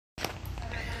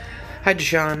Hi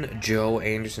Deshaun, Joe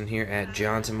Anderson here at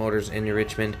Johnson Motors in New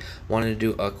Richmond. Wanted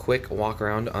to do a quick walk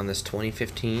around on this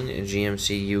 2015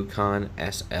 GMC Yukon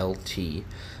SLT.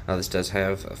 This does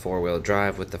have a four-wheel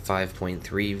drive with the 5.3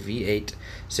 V8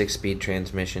 6-speed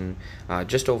transmission,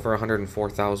 just over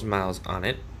 104,000 miles on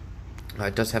it.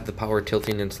 It does have the power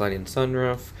tilting and sliding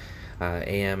sunroof,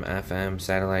 AM, FM,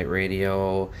 satellite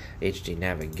radio, HD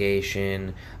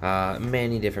navigation,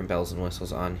 many different bells and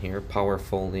whistles on here. Power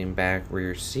folding back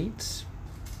rear seats.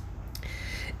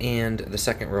 And the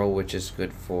second row, which is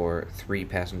good for 3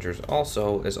 passengers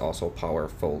is also power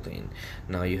folding.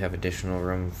 Now you have additional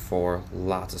room for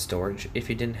lots of storage if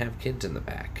you didn't have kids in the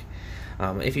back.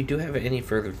 If you do have any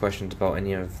further questions about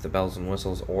any of the bells and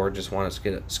whistles or just want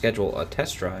to schedule a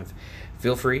test drive,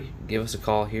 feel free, give us a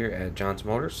call here at Johnson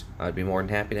Motors. I'd be more than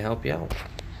happy to help you out.